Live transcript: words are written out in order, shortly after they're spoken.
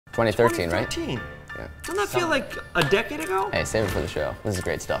2013, right? 2013. Yeah. Doesn't that feel like a decade ago? Hey, save it for the show. This is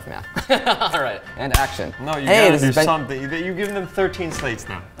great stuff, man. All right, and action. No, you hey, gotta do something. You've given them 13 slates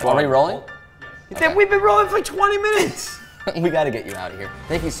now. Are we rolling? Okay. We've been rolling for like 20 minutes. We got to get you out of here.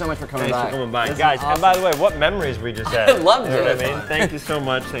 Thank you so much for coming by. Thanks for coming by. This Guys, awesome. and by the way, what memories we just had. I loved it. You know what I mean? Thank you so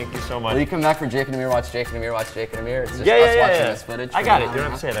much. Thank you so much. Will you come back for Jake and Amir watch Jake and Amir watch Jake and Amir? It's just yeah, us yeah, watching yeah. this footage. I got it. You don't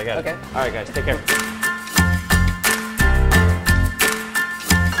have to say it. I got it. Okay. All right, guys. Take care.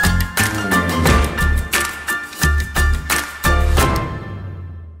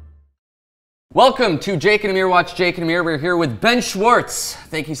 Welcome to Jake and Amir watch Jake and Amir. We're here with Ben Schwartz.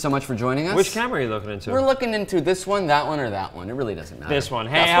 Thank you so much for joining us. Which camera are you looking into? We're looking into this one, that one, or that one. It really doesn't matter. This one.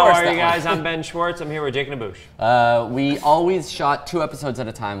 Hey, how are you guys? I'm Ben Schwartz. I'm here with Jake and Aboosh. We always shot 2 episodes at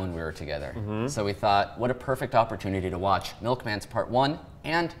a time when we were together. So we thought, what a perfect opportunity to watch Milkman's Part 1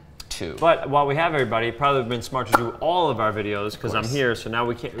 and 2. But while we have everybody, probably would have been smart to do all of our videos because I'm here. So now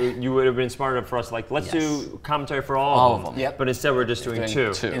we can't. You would have been smarter for us. Like, let's do commentary for all of them. Yep. But instead, we're just doing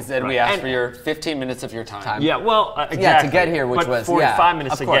two. Instead, we asked for your 15 minutes of your time. Yeah, well, exactly. Yeah, to get here, which was 45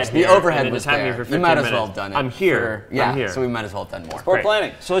 minutes to get here. The overhead and was then there. For You might as well minutes. have done it. I'm here. Yeah, I'm here. so we might as well have done more. Sport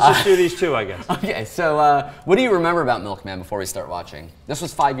planning. So let's just do these two, I guess. Okay, so what do you remember about Milkman before we start watching? This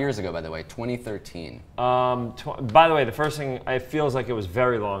was 5 years ago, by the way, 2013. By the way, the first thing, it feels like it was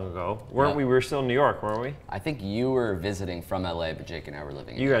very long ago. Weren't we? We were still in New York, weren't we? I think you were visiting from LA, but Jake and I were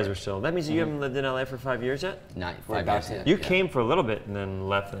living in You guys were still. That means you haven't lived in LA for 5 years yet? Not 5 years yet. You came for a little bit and then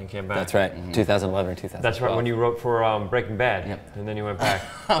left and then came back. That's right. 2011, 2012. That's right, when you wrote for Breaking Bad. Yep. And then you went back.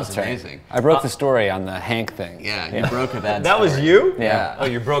 That was amazing. I broke the story on the Hank thing. Yeah, you broke a bad That story. was you? Yeah. Oh,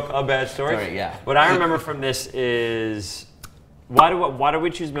 you broke a bad story? Story, yeah. What I remember from this is, why do we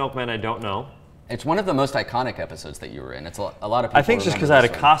choose Milkman? I don't know. It's one of the most iconic episodes that you were in. It's a lot of people I think it's just because I had a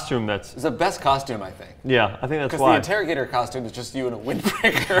costume that's... It's the best costume, I think. Yeah, I think that's Because why. the interrogator costume is just you in a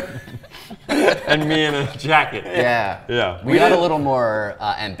windbreaker. And me in a jacket. Yeah. Yeah. We got a little more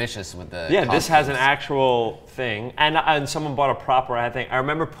ambitious with the Yeah, this has an costumes. actual thing. And someone bought a prop where I think, I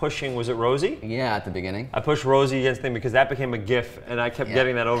remember pushing, was it Rosie? Yeah, at the beginning. I pushed Rosie against the thing because that became a GIF and I kept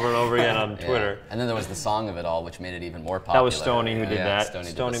getting that over and over again on Twitter. And then there was the song of it all, which made it even more popular. That was Stoney who did that.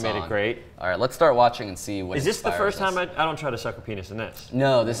 Stoney made it great. All right, let's start watching and see what Is this the inspires first time us. I don't try to suck a penis in this?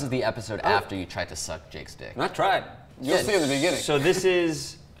 No, this is the episode after you tried to suck Jake's dick. Not tried. You'll see in the beginning. So this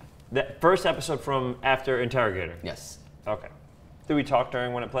is the first episode from after Interrogator? Yes. Okay. Do we talk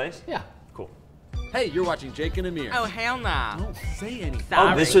during when it plays? Yeah. Cool. Hey, you're watching Jake and Amir. Oh, hell nah. Don't say anything.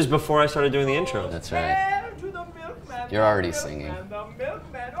 Oh, this was before I started doing the intro. That's right. You're already singing.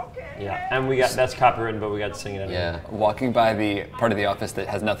 Yeah, and we got, that's copywritten, but we got to sing it anyway. Yeah. Walking by the part of the office that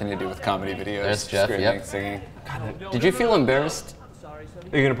has nothing to do with comedy videos. There's Jeff, screaming, yep. singing. Did you feel embarrassed?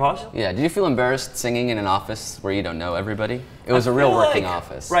 Are you gonna pause? Yeah, did you feel embarrassed singing in an office where you don't know everybody? It was a real working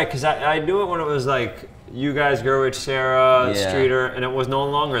office. Right, because I knew it when it was like, you guys, Gerwich, Sarah, Yeah. Streeter, and it was no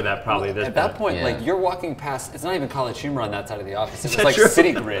longer that probably at this At that point, Yeah. like, you're walking past, it's not even College Humor on that side of the office. It was that like true?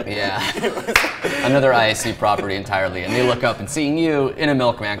 City Grid. Yeah. Another IAC property entirely, and they look up and seeing you in a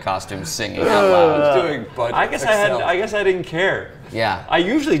Milkman costume singing out loud. Doing budget I guess Excel. I guess I didn't care. Yeah. I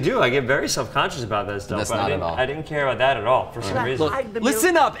usually do. I get very self-conscious about that stuff. That's but not at all. I didn't care about that at all for some reason.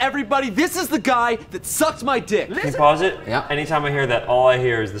 Listen up, everybody. This is the guy that sucked my dick. Can you pause it? Yeah. Anytime I hear that, all I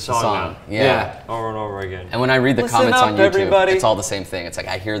hear is the song now. Yeah. Over and over again. And when I read the Listen comments up, on YouTube, everybody. it's all the same thing. It's like,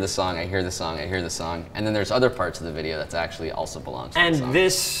 I hear the song, I hear the song, I hear the song. And then there's other parts of the video that's actually also belongs to the And song.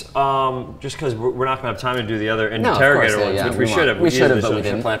 this, just because we're not going to have time to do the other of interrogator course, ones, yeah, which we we should won't. have. We should have, easily but we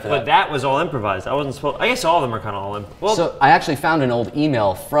didn't. plan for But that was all improvised. I wasn't supposed. I guess all of them are kind of all improvised. Well, So I actually found an old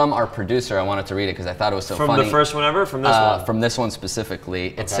email from our producer. I wanted to read it because I thought it was so from funny. the first one ever, from this one. From this one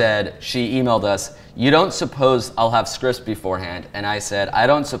specifically. It said, she emailed us, "You don't suppose I'll have scripts beforehand?" And I said, "I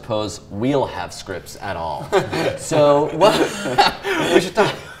don't suppose we'll have scripts at all." So what, we should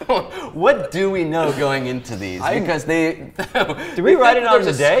talk, what do we know going into these? Because they... Did we write it on the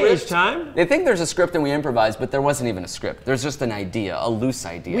there's a day script. each time? They think there's a script and we improvise, but there wasn't even a script. There's just an idea, a loose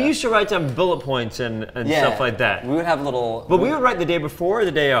idea. We used to write down bullet points and stuff like that. We would have little... But we would write the day before or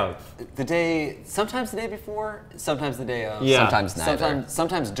the day of? The day, sometimes the day before, sometimes the day of. Yeah. Sometimes neither.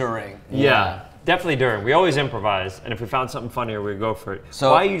 Sometimes during. Yeah. Definitely during. We always improvise, and if we found something funnier, we'd go for it.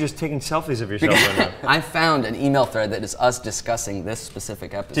 So- why are you just taking selfies of yourself right now? I found an email thread that is us discussing this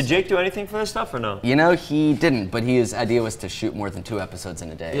specific episode. Did Jake do anything for this stuff or no? You know, he didn't, but his idea was to shoot more than 2 episodes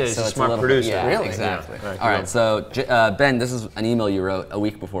in a day. Yeah, he's so a it's smart little producer. Bit, yeah, Really? exactly. Yeah. All right, so Ben, this is an email you wrote a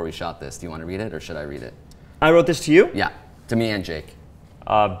week before we shot this. Do you want to read it, or should I read it? I wrote this to you? Yeah, to me and Jake.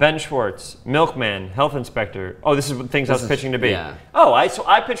 Ben Schwartz, Milkman, Health Inspector. Oh, this is things I was pitching to be. yeah. Oh, so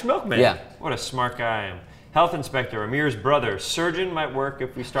I pitched Milkman. Yeah. What a smart guy I am. Health inspector, Amir's brother. Surgeon might work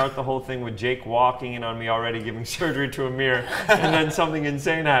if we start the whole thing with Jake walking in on me already giving surgery to Amir, and then something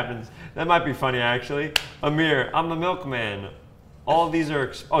insane happens. That might be funny, actually. Amir, I'm the milkman. All of these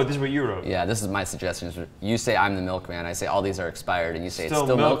are, oh, this is what you wrote. Yeah, this is my suggestion. You say I'm the milkman, I say all these are expired, and you say it's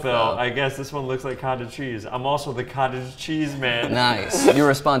still milk though. I guess this one looks like cottage cheese. I'm also the cottage cheese man. Nice. You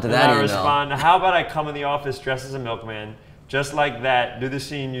respond to that email. I respond, how about I come in the office dressed as a milkman, just like that, do the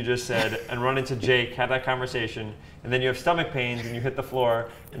scene you just said, and run into Jake, have that conversation, and then you have stomach pains and you hit the floor,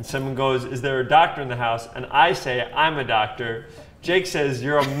 and someone goes, is there a doctor in the house? And I say, I'm a doctor. Jake says,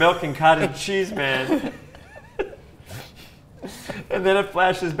 you're a milk and cottage cheese man. And then it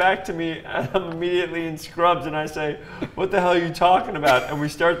flashes back to me, and I'm immediately in scrubs, and I say, what the hell are you talking about? And we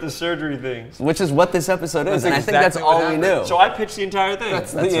start the surgery thing. Which is what this episode is, and I think that's all we knew. So I pitched the entire thing.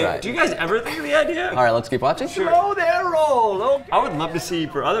 That's right. Do you guys ever think of the idea? All right, let's keep watching. Sure. Slow their roll, okay. I would love to see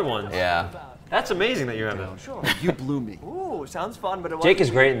for other ones. Yeah. That's amazing that you have that. Sure. You blew me. Ooh, sounds fun, but it Jake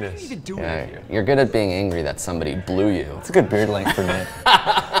is great in this. What are you even doing here? You're good at being angry that somebody blew you. It's a good beard length for me.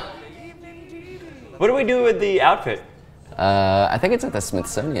 What do we do with the outfit? I think it's at the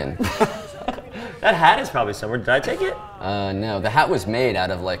Smithsonian. That hat is probably somewhere. Did I take it? No, the hat was made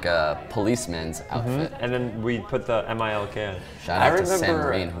out of like a policeman's outfit. And then we put the MILK on. Shout out to Sam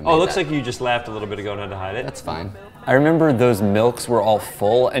Green who made Oh, it looks that. like you just laughed a little bit ago and had to hide it. That's fine. I remember those milks were all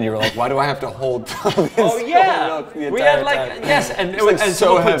full, and you were like, why do I have to hold this Oh yeah, milk the we had entire like time? yes, and, It's like and so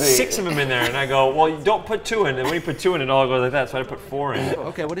someone put heavy. 6 of them in there, and I go, well, you don't put 2 in, and when you put 2 in, it all goes like that. So I put 4 in.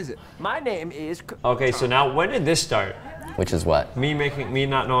 Okay, what is it? My name is... Okay, so now when did this start? Which is what? Me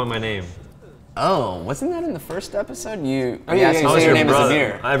not knowing my name. Oh, wasn't that in the first episode? You. Oh, yeah, you yeah, said your your name is brother.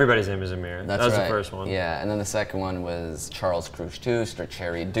 Amir. Everybody's name is Amir. That's that was right. the first one. Yeah, and then the second one was Charles Cruise or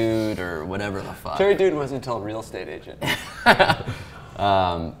Cherry Dude or whatever the fuck. Cherry Dude wasn't until real estate agent. But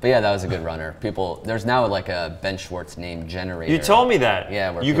yeah, that was a good runner. There's now like a Ben Schwartz name generator. You told me that.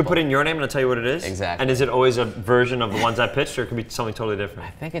 Yeah, where you could people- put in your name and I'll tell you what it is? Exactly. And is it always a version of the ones I pitched, or it could be something totally different?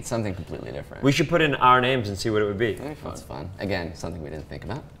 I think it's something completely different. We should put in our names and see what it would be. That's fun. Again, something we didn't think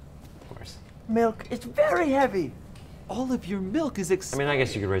about. Of course. Milk. It's very heavy. All of your milk is I mean, I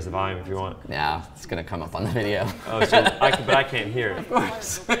guess you could raise the volume if you want. Yeah, it's gonna come up on the video. Oh, so but I can't hear it.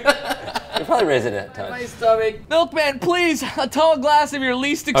 You'll probably raise it at times. my stomach. Milkman, please, a tall glass of your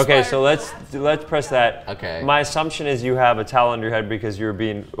least expired. Okay, so let's press that. Okay. My assumption is you have a towel under your head because you were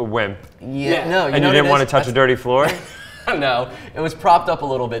being a wimp. Yeah. No, And you didn't want to touch a dirty floor? No, it was propped up a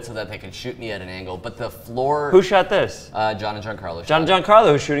little bit so that they could shoot me at an angle, but the floor. Who shot this? John and Giancarlo. John shot it.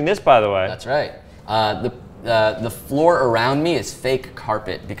 Giancarlo, who's shooting this, by the way. That's right. The floor around me is fake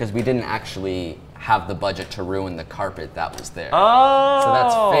carpet because we didn't actually have the budget to ruin the carpet that was there. Oh! So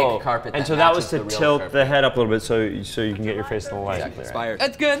that's fake carpet. And that so that was matches to the real tilt carpet. the head up a little bit so you can get your face in the light. Exactly. Expired.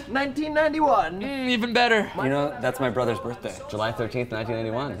 That's good. 1991. Even better. You know, that's my brother's birthday. July 13th,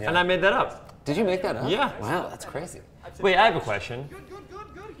 1991. And I made that up. Did you make that up? Yeah. Wow, that's crazy. Wait, I have a question.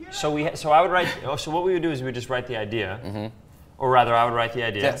 So I would write. So what we would do is we would just write the idea, or rather, I would write the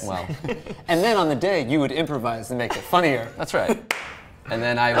idea. Yes. Well, And then on the day, you would improvise and make it funnier. that's right. And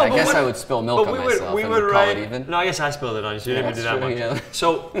then I guess I would spill milk on myself and call write. it even. No, I guess I spilled it on you, so you didn't even do that That's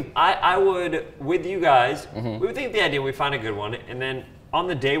much. true, yeah. So I would, with you guys, we would think of the idea, we find a good one, and then on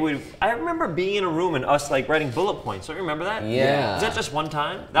the day I remember being in a room and us like writing bullet points. Don't you remember that? Yeah. Is that just one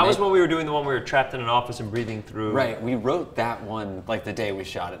time? That was when we were doing the one we were trapped in an office and breathing through. Right, we wrote that one like the day we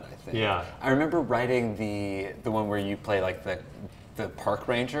shot it, I think. Yeah. I remember writing the one where you play like the park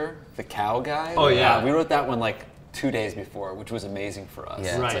ranger, the cow guy. Oh, yeah. We wrote that one like 2 days before, which was amazing for us.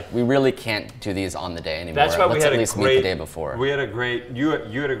 Yeah, Right. it's like, we really can't do these on the day anymore. That's why we Let's had at a least great. meet the day before. We had a great. You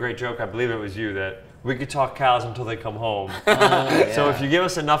had a great joke. I believe it was you that we could talk cows until they come home. So if you give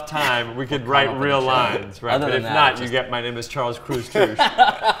us enough time, we could write up with real a joke. lines. Right. Other But than if that, not, it's you just- get my name is Charles Cruise too.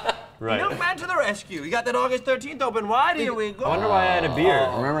 Right. Milkman to the rescue. You got that August 13th open wide. Here we go. I wonder why I had a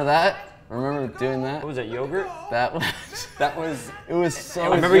beer. Remember that? Remember doing that? What was that, yogurt? That was. It was so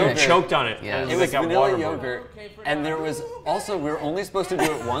I remember you yogurt. choked on it. Yeah. It was vanilla yogurt, and there was also, we were only supposed to do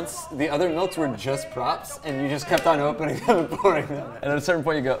it once. The other milks were just props, and you just kept on opening them and pouring them. And at a certain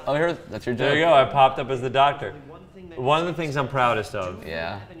point you go, oh, here, that's your joke. There you go. I popped up as the doctor. One of the things I'm proudest of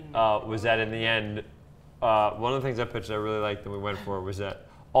Yeah. was that in the end, one of the things I pitched I really liked and we went for was that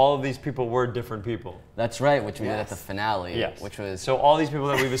all of these people were different people. That's right, which we did at the finale. Yes. Which was. So all these people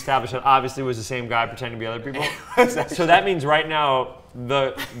that we've established that obviously was the same guy pretending to be other people. So that means right now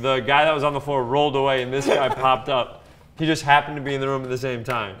the guy that was on the floor rolled away and this guy popped up. He just happened to be in the room at the same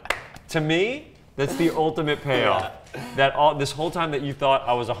time. To me, that's the ultimate payoff. That this whole time that you thought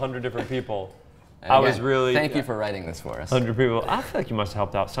I was 100 different people, I was really. Thank you for writing this for us. 100 people. I feel like you must have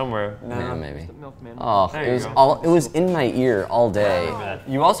helped out somewhere. Yeah, maybe. Milkman. Oh, There it you was go. it was in my ear all day.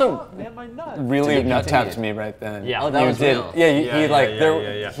 You also Man, my nut. really To be nut tapped continued. me right then. Yeah. Oh, that You was did. real. Yeah, he like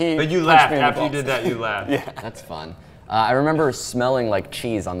there. He But you punched laughed me in the after you balls. did that. You laughed. Yeah. That's fun. I remember smelling like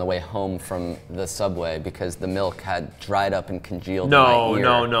cheese on the way home from the subway because the milk had dried up and congealed in my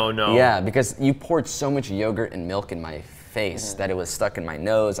ear. No. Yeah, because you poured so much yogurt and milk in my face that it was stuck in my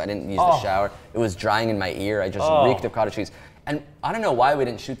nose. I didn't use the shower. It was drying in my ear. I just reeked of cottage cheese. And I don't know why we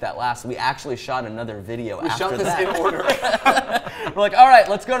didn't shoot that last. We actually shot another video after Shot this that. in order. We're like, all right,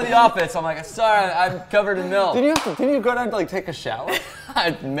 let's go to the office. I'm like, sorry, I'm covered in milk. Didn't you go down to like take a shower?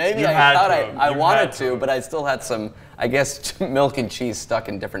 Maybe You I had thought to. I You wanted had to, to. but I still had some, I guess, milk and cheese stuck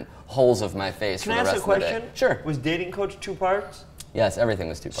in different holes of my face Can for I the ask rest a of the question? day. Sure. Was dating coach 2 parts? Yes, everything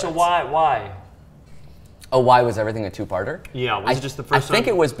was 2 parts. So why? Oh, why was everything a 2-parter? Yeah, was it just the first I think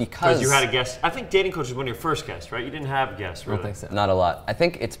time? it was because you had a guest. I think dating coach was one of your first guests, right? You didn't have guests, really. I don't think so. Not a lot. I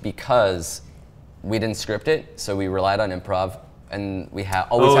think it's because we didn't script it, so we relied on improv, and we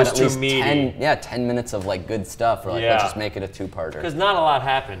always had it's at too least meaty. 10 minutes of like good stuff. We're like, Yeah. let's just make it a 2-parter. Because not a lot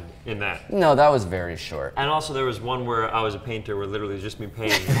happened in that. No, that was very short. And also there was one where I was a painter where literally just me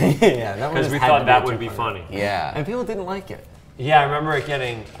painting. Yeah, that Because we thought that would be funny. Yeah. And people didn't like it. Yeah, I remember it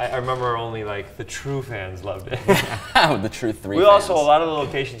getting, I remember only like the true fans loved it. The true 3 We fans. also, a lot of the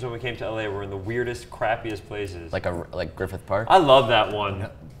locations when we came to LA were in the weirdest, crappiest places. like Griffith Park. I love that one.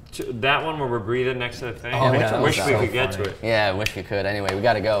 That one where we're breathing next to the thing. Oh, I yeah, that wish was we so could get funny. to it. Yeah, I wish we could. Anyway, we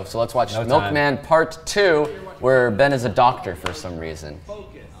gotta go. So let's watch No time. Milkman Part 2, where Ben is a doctor for some reason.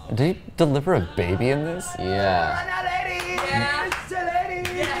 Did he deliver a baby in this? Yeah.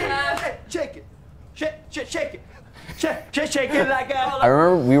 Shake it. Shake it. Shake it like I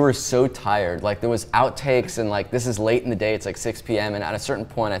remember we were so tired. Like there was outtakes and like this is late in the day. It's like 6 p.m. and at a certain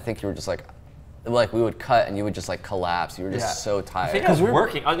point, I think you were just like we would cut and you would just like collapse. You were just so tired. I think I was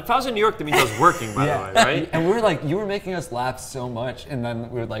working. If I was in New York, that means I was working, by the way, right? And we were like, you were making us laugh so much, and then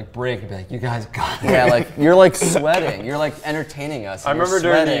we would like break and be like, you guys got it. Yeah, like you're like sweating. You're like entertaining us. I and you're remember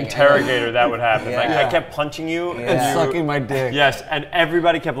during the sweating, and, interrogator that would happen. Like I Yeah. kept punching you And you- sucking my dick. Yes, and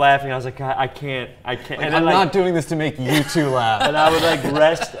everybody kept laughing. I was like, I can't. Like, and I'm then, not doing this to make you two laugh. And I would like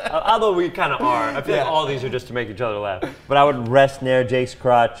rest, although we kind of are. I feel like all these are just to make each other laugh. But I would rest near Jake's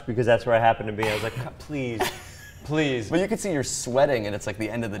crotch because that's where I happened to be. I was like, please. But you can see you're sweating, and it's like the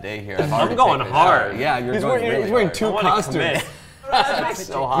end of the day here. I've I'm already going taken a shower. hard. Yeah, you're He's going wearing, really he's wearing hard. two I wanna costumes. commit. It's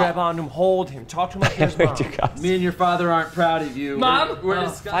so hot. Grab on him, hold him, talk to him like his mom. Me and your father aren't proud of you. Mom? We're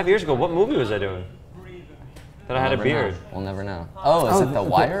 5 years ago, what movie was I doing? That I had a Never beard. know. We'll never know. Oh, is it the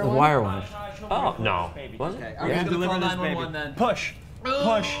Wire The one? Wire one. Oh no, was it? I'm gonna deliver this baby. Then. Push.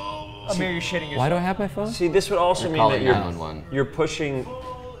 Amir, you're shitting yourself. Why do I have my phone? See, this would also mean calling that 911. you're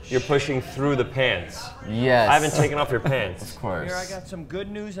pushing through the pants. Yes. I haven't taken off your pants. Of course. Here, I got some good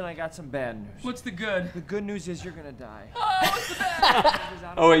news and I got some bad news. What's the good? The good news is you're gonna die.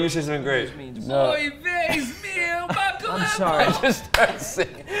 Oh wait, you said something great. No. I'm sorry. Just start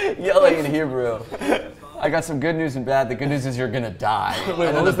singing, yelling in Hebrew. I got some good news and bad. The good news is you're gonna die. And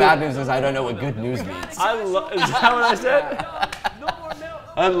then the bad news is I don't know what good news means. Is that what I said?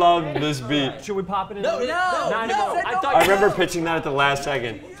 I love this beat. Should we pop it in? No. I remember pitching that at the last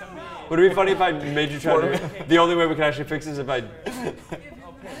second. Would it be funny if I made you try to? The only way we could actually fix this is if I.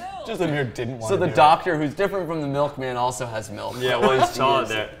 Just Amir didn't want So to the do doctor, who's different from the milkman, also has milk. Yeah, well, he saw it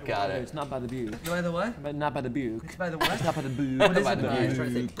there. Got It's it. not by the buke. By the what? But not by the buke. By the what? It's not by the buke. By the I was view.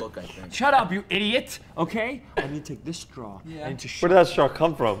 trying to say book, I think. Shut up, you idiot. Okay? I need to take this straw. Yeah. I need to Where did that straw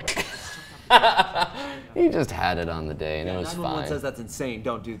come from? He just had it on the day, and it was 911 says fine. that's insane.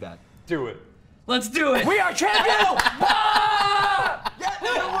 Don't do that. Do it. Let's do it. We are champions!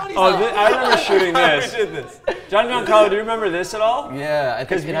 I remember shooting this. Johnny John Carlo, do you remember this at all? Yeah, I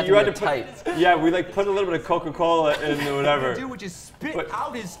think it had to you had be to tight. Yeah, we like put a little bit of Coca-Cola in whatever. Dude would just spit But-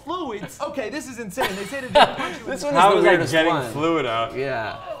 out his fluids. Okay, this is insane. They say to don't punch you. This one How is was the I weirdest getting one. fluid out?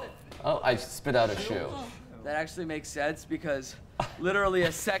 Yeah. Oh, I spit out a shoe. That actually makes sense because literally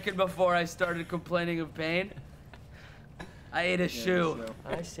a second before I started complaining of pain, I ate a shoe.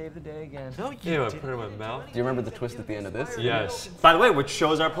 I saved the day again. No, you put it in my mouth. Do you remember the twist at the end of this? Yes. By the way, which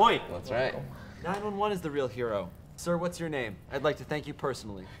shows our point. That's right. 911 is the real hero. Sir, what's your name? I'd like to thank you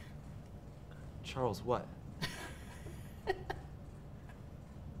personally. Charles, what?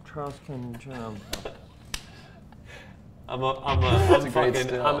 Charles can. I'm great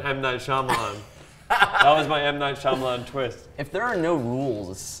still. I'm M. Night Shyamalan. That was my M. Night Shyamalan twist. If there are no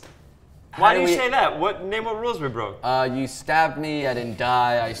rules, Why do you say that? Name what rules we broke? You stabbed me, I didn't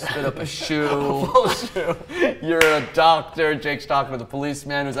die, I spit up a shoe. You're a doctor, Jake's talking with a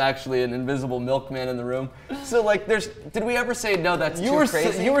policeman who's actually an invisible milkman in the room. So like did we ever say no, that's too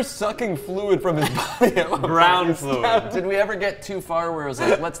crazy? You were sucking fluid from his body at one Brown point. fluid. Did we ever get too far where it was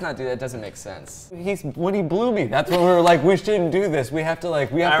like, let's not do that, it doesn't make sense? When he blew me, that's when we were like, we shouldn't do this. We have to go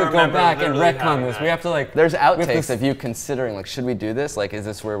back and retcon this. We have to like. There's outtakes of you considering like, should we do this? Like, is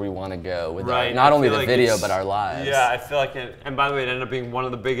this where we want to go with not only the video but our lives? Yeah, I feel like it. And by the way, it ended up being one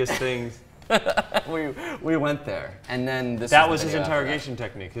of the biggest things. we went there, and then that was his interrogation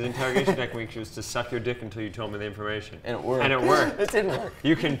technique. His interrogation technique was to suck your dick until you told me the information. And it worked. And it worked. It did work.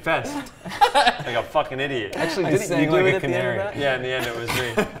 You confessed like a fucking idiot. Actually, I did sang you do like it a at the end of canary. that? Yeah, in the end it was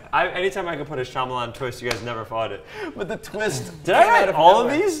me. Anytime I could put a Shyamalan twist, you guys never fought it. But the twist. Did I write all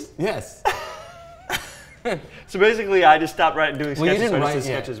of these? Yes. So basically, I just stopped doing Well, you sketches. didn't So I write just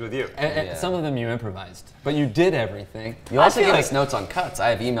did yet. sketches with you. And some of them you improvised, but you did everything. You also feel gave like- us notes on cuts. I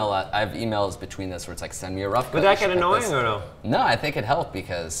have emails between this where it's like, send me a rough cut. Would that you should get cut annoying this. or no? No, I think it helped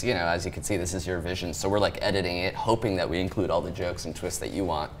because, you know, as you can see, this is your vision. So we're like editing it, hoping that we include all the jokes and twists that you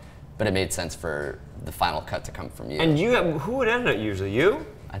want. But it made sense for the final cut to come from you. And who would edit it usually? You?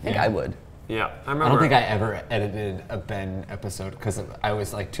 I think I would. Yeah, I remember. I don't think I ever edited a Ben episode because I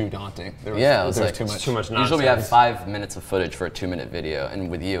was like too daunting. There was like too much. too much nonsense. Usually we have 5 minutes of footage for a 2-minute video,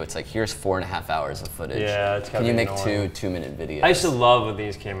 and with you, it's like, here's 4.5 hours of footage. Yeah, it's gotta Can you be make annoying. 2 2-minute videos? I used to love when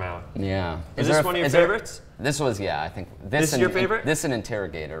these came out. Yeah. Is this one of your favorites? This was, yeah, I think. This is your favorite? This and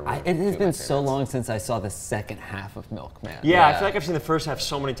Interrogator. were It two has of my been so favorites. long since I saw the second half of Milkman. Yeah, I Yeah. feel like I've seen the first half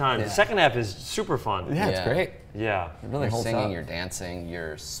so many times. Yeah. The second half is super fun. Yeah, it's Yeah. great. Yeah. It really You're holds singing, up. you're dancing,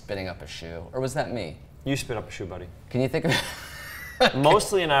 you're spitting up a shoe. Or was that me? You spit up a shoe, buddy. Can you think of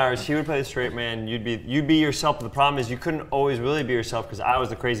Mostly in ours, he would play the straight man. You'd be yourself. But the problem is you couldn't always really be yourself because I was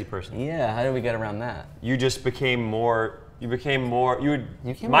the crazy person. Yeah, how did we get around that? You just became more. You became more. You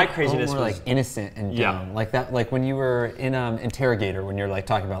came My like, craziness more was like innocent and Yeah. dumb, like that. Like when you were in Interrogator, when you're like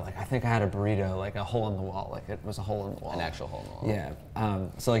talking about like I think I had a burrito, like a hole in the wall, like it was a hole in the wall, An actual hole in the wall. Yeah.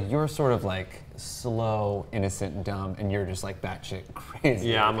 So like you're sort of like slow, innocent, and dumb, and you're just like batshit crazy.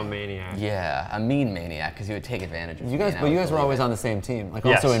 Yeah, I'm a maniac. Yeah, a mean maniac, because he would take advantage of You me, guys, and I but you would guys were believe always it. on the same team. Like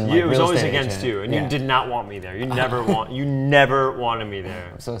Yes, also in like it was real always estate against agent. you, and Yeah. you did not want me there. You never wanted me there.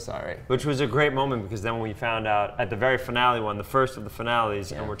 I'm so sorry. Which was a great moment because then when we found out at the very finale one, the first of the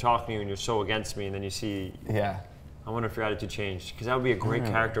finales, and we're talking to you and you're so against me, and then you see, Yeah. I wonder if your attitude changed because that would be a great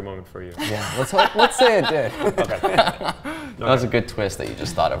character moment for you. Yeah. Let's say it did. That was a good twist that you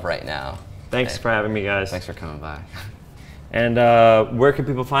just thought of right now. Thanks for having me, guys. Thanks for coming by. And where can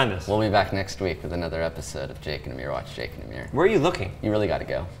people find this? We'll be back next week with another episode of Jake and Amir Watch Jake and Amir. Where are you looking? You really got to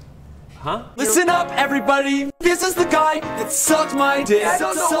go. Huh? Listen up, everybody. This is the guy that sucked my dick.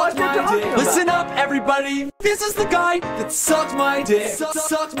 Sucked my dick. Listen up, everybody. This is the guy that sucked my dick.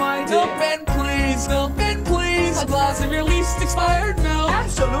 Sucked my dick. Milkman, please. Milkman, please. A glass of your least expired milk.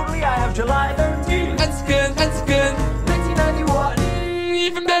 Absolutely, I have July 13th. That's good. That's good. 1991.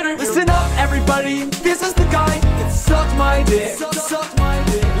 Even better. Listen up, everybody. This is the guy that sucked my dick. Sucked my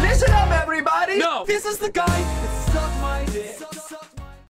dick. Listen up, everybody. No. This is the guy that sucked my